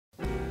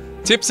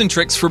Tips and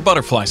tricks for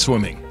butterfly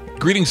swimming.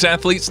 Greetings,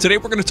 athletes. Today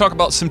we're going to talk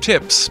about some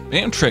tips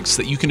and tricks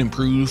that you can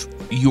improve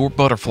your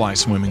butterfly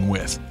swimming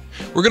with.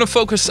 We're going to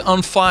focus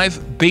on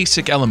 5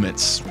 basic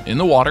elements: in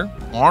the water,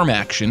 arm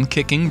action,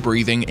 kicking,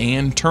 breathing,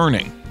 and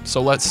turning.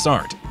 So let's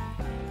start.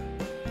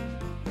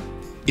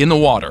 In the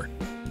water.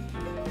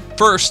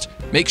 First,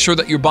 make sure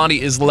that your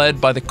body is led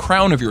by the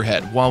crown of your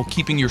head while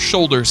keeping your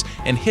shoulders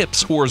and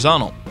hips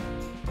horizontal.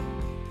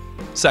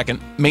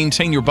 Second,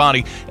 maintain your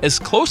body as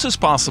close as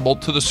possible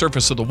to the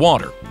surface of the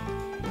water.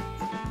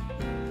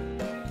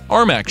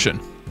 Arm action.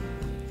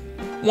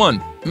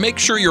 1. Make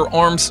sure your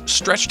arms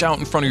stretched out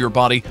in front of your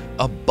body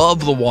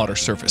above the water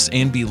surface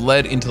and be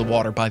led into the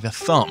water by the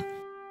thumb.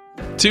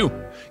 2.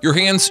 Your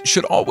hands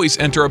should always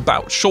enter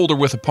about shoulder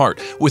width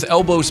apart, with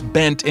elbows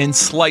bent and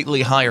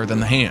slightly higher than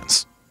the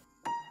hands.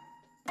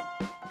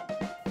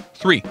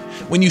 3.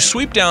 When you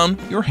sweep down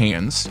your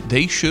hands,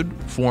 they should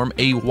form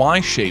a Y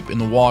shape in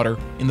the water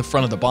in the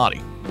front of the body,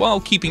 while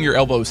keeping your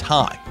elbows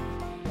high.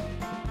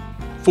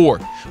 4.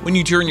 When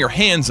you turn your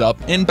hands up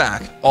and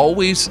back,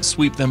 always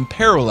sweep them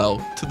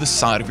parallel to the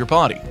side of your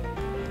body.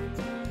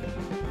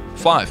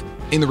 5.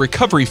 In the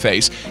recovery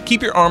phase,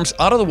 keep your arms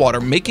out of the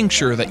water, making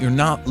sure that you're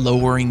not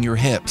lowering your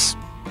hips.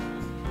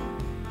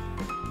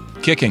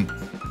 Kicking.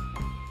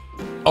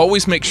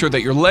 Always make sure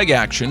that your leg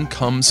action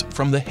comes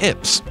from the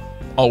hips.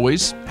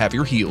 Always have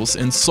your heels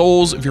and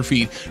soles of your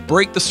feet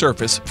break the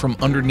surface from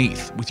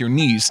underneath, with your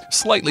knees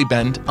slightly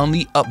bent on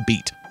the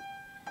upbeat.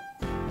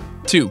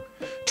 2.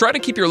 Try to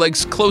keep your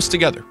legs close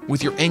together,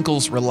 with your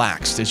ankles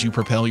relaxed as you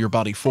propel your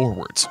body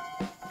forwards.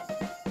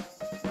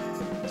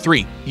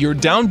 3. Your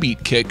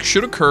downbeat kick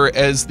should occur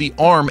as the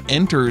arm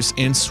enters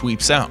and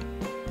sweeps out.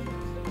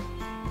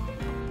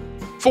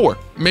 4.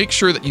 Make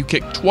sure that you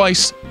kick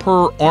twice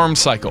per arm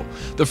cycle.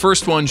 The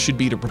first one should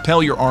be to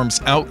propel your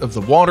arms out of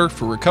the water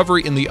for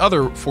recovery, and the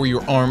other for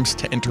your arms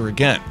to enter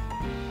again.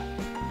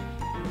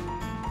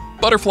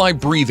 Butterfly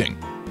breathing.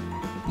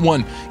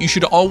 1. You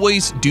should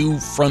always do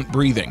front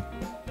breathing.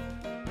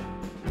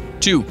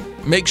 2.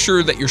 Make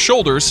sure that your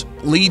shoulders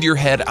lead your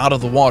head out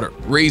of the water,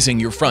 raising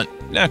your front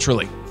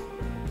naturally.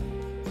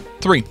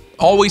 3.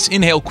 Always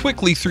inhale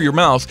quickly through your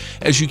mouth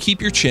as you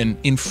keep your chin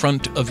in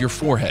front of your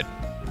forehead.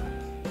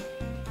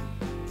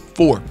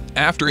 4.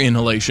 After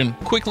inhalation,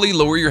 quickly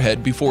lower your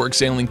head before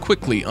exhaling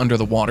quickly under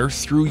the water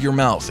through your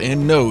mouth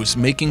and nose,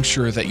 making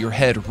sure that your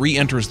head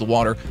re-enters the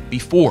water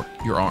before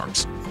your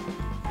arms.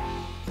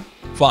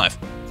 5.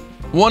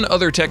 One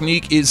other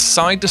technique is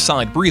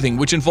side-to-side breathing,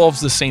 which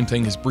involves the same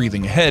thing as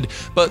breathing ahead,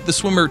 but the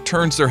swimmer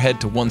turns their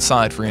head to one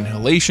side for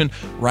inhalation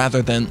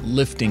rather than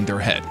lifting their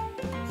head.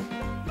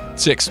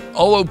 6.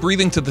 Although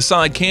breathing to the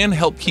side can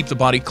help keep the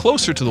body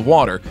closer to the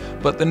water,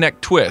 but the neck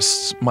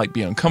twists might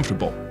be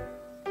uncomfortable.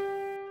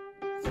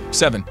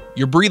 7.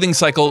 Your breathing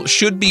cycle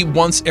should be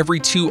once every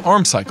 2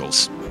 arm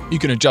cycles. You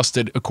can adjust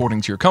it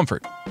according to your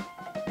comfort.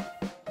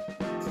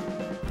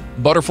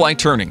 Butterfly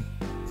turning.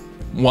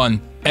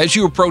 1. As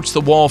you approach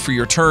the wall for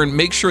your turn,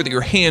 make sure that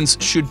your hands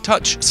should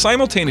touch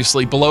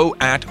simultaneously below,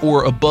 at,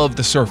 or above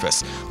the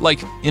surface,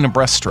 like in a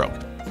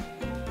breaststroke.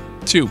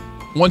 2.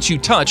 Once you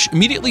touch,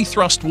 immediately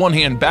thrust one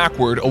hand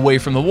backward away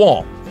from the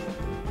wall.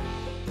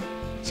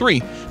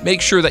 3.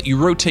 Make sure that you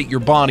rotate your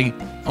body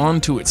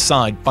onto its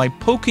side by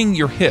poking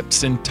your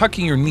hips and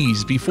tucking your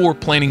knees before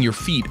planting your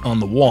feet on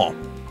the wall.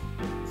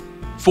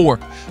 4.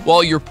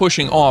 While you're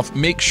pushing off,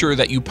 make sure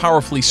that you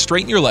powerfully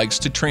straighten your legs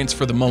to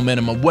transfer the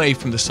momentum away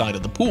from the side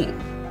of the pool.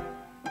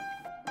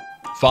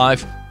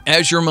 5.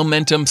 As your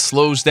momentum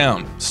slows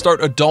down,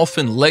 start a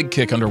dolphin leg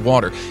kick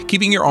underwater,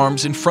 keeping your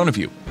arms in front of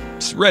you.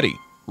 It's ready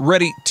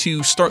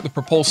to start the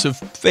propulsive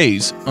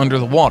phase under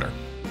the water.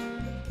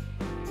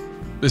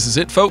 This is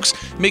it, folks.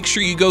 Make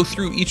sure you go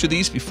through each of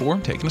these before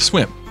taking a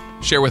swim.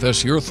 Share with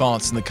us your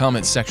thoughts in the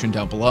comments section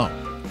down below.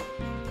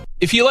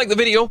 If you like the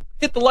video,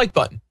 hit the like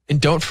button, and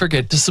don't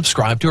forget to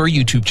subscribe to our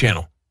YouTube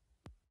channel.